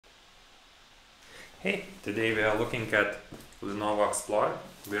Hey, today we are looking at Lenovo Explorer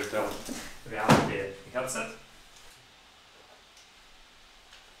virtual reality headset.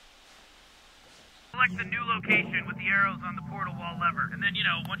 Select the new location with the arrows on the portal wall lever. And then,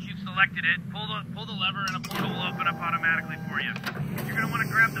 once you've selected it, pull the lever and a portal will open up automatically for you. You're going to want to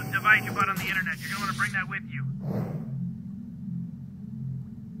grab the device you bought on the internet. You're going to want to bring that with you.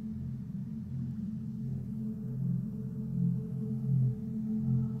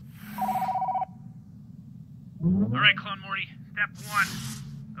 Alright, Clone Morty, step 1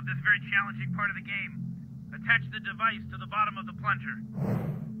 of this very challenging part of the game. Attach the device to the bottom of the plunger.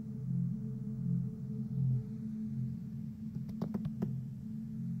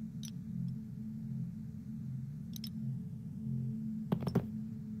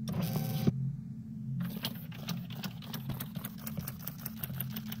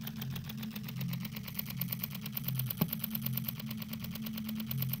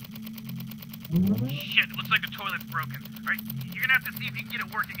 Shit, looks like the toilet's broken. Alright, you're gonna have to see if you can get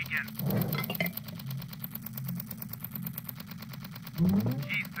it working again.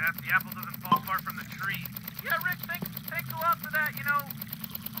 Jeez, Beth, the apple doesn't fall far from the tree. Yeah, Rick, thanks a lot for that,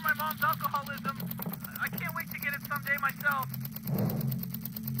 for my mom's alcoholism. I can't wait to get it someday myself.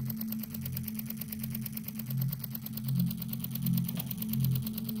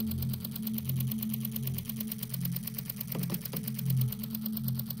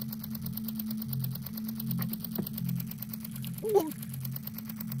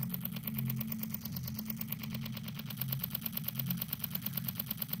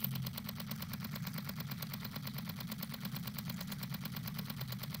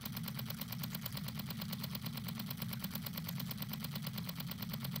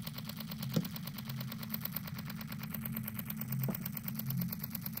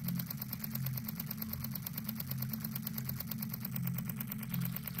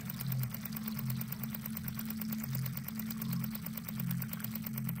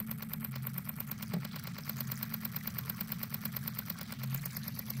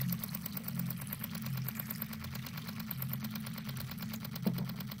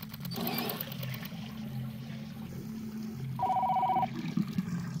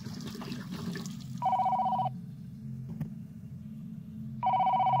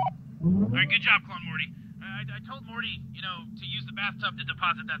 Alright, good job, Clone Morty. I told Morty, to use the bathtub to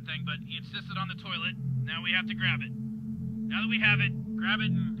deposit that thing, but he insisted on the toilet. Now we have to grab it. Now that we have it, grab it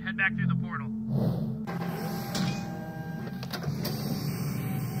and head back through the portal.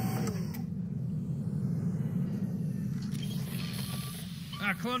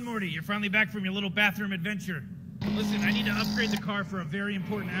 Clone Morty, you're finally back from your little bathroom adventure. Listen, I need to upgrade the car for a very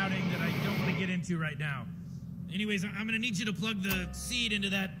important outing that I don't want to get into right now. Anyways, I'm going to need you to plug the seed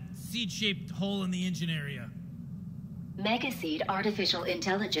into that seed-shaped hole in the engine area. Megaseed Artificial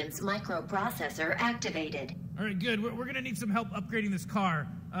Intelligence Microprocessor activated. All right, good. We're going to need some help upgrading this car.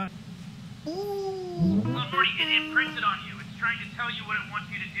 Well, Morty, it printed on you. It's trying to tell you what it wants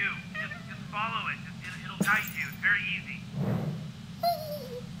you to do. Just follow it. It'll guide you. It's very easy.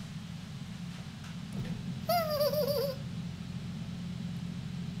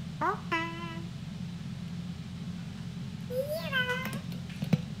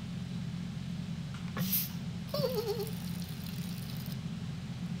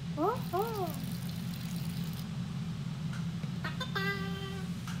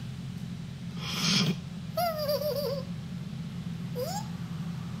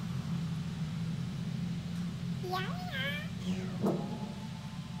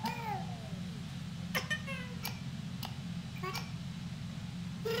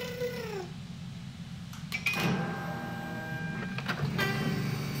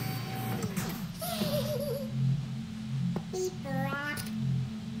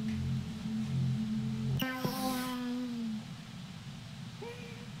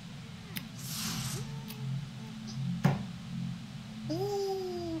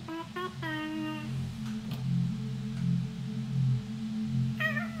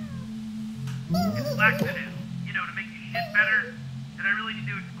 It's laxative, to make you shit better. Did I really need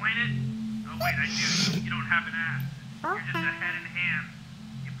to explain it? Oh wait, I do. You don't have an ass. You're just a head and hands.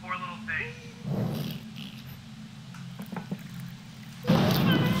 You poor little thing.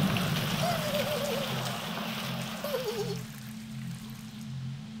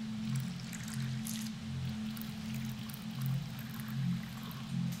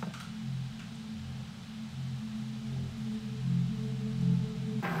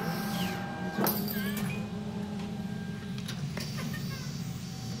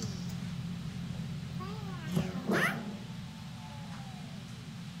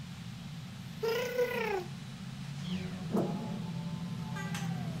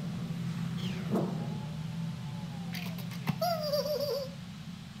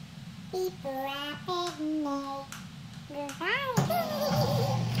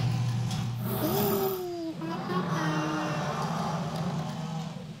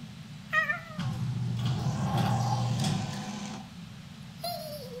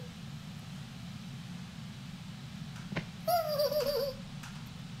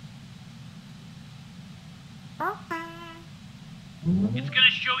 It's gonna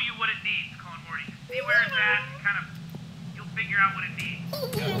show you what it needs, Colin Morty. See where it's at, and kind of, you'll figure out what it needs.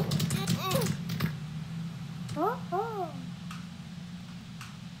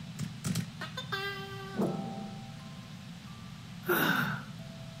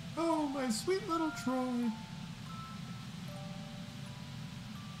 Oh, my sweet little Troy.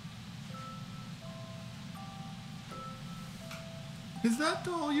 Is that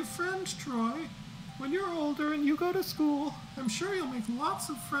all your friends, Troy? When you're older and you go to school, I'm sure you'll make lots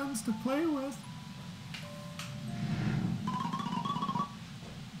of friends to play with.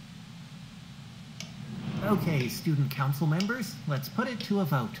 Okay, student council members, let's put it to a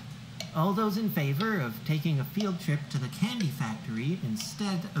vote. All those in favor of taking a field trip to the candy factory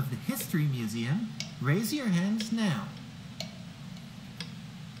instead of the history museum, raise your hands now.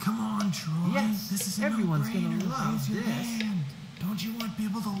 Come on, Troy. Yes, this is a everyone's no-brainer. gonna love Raise your this. hand. Don't you want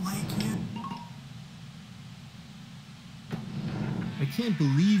people to like you? I can't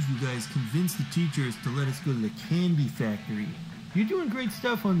believe you guys convinced the teachers to let us go to the candy factory. You're doing great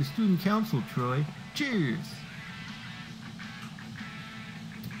stuff on the student council, Troy. Cheers!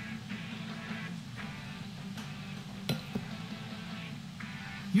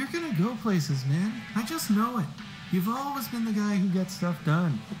 You're gonna go places, man. I just know it. You've always been the guy who gets stuff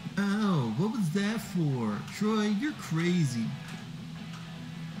done. Oh, what was that for? Troy, you're crazy.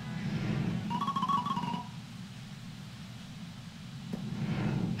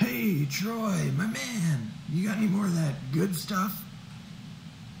 Hey, Troy, my man. You got any more of that good stuff?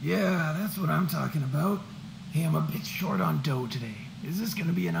 Yeah, that's what I'm talking about. Hey, I'm a bit short on dough today. Is this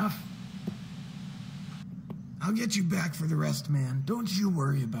gonna be enough? I'll get you back for the rest, man. Don't you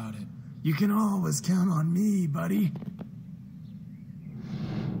worry about it. You can always count on me, buddy.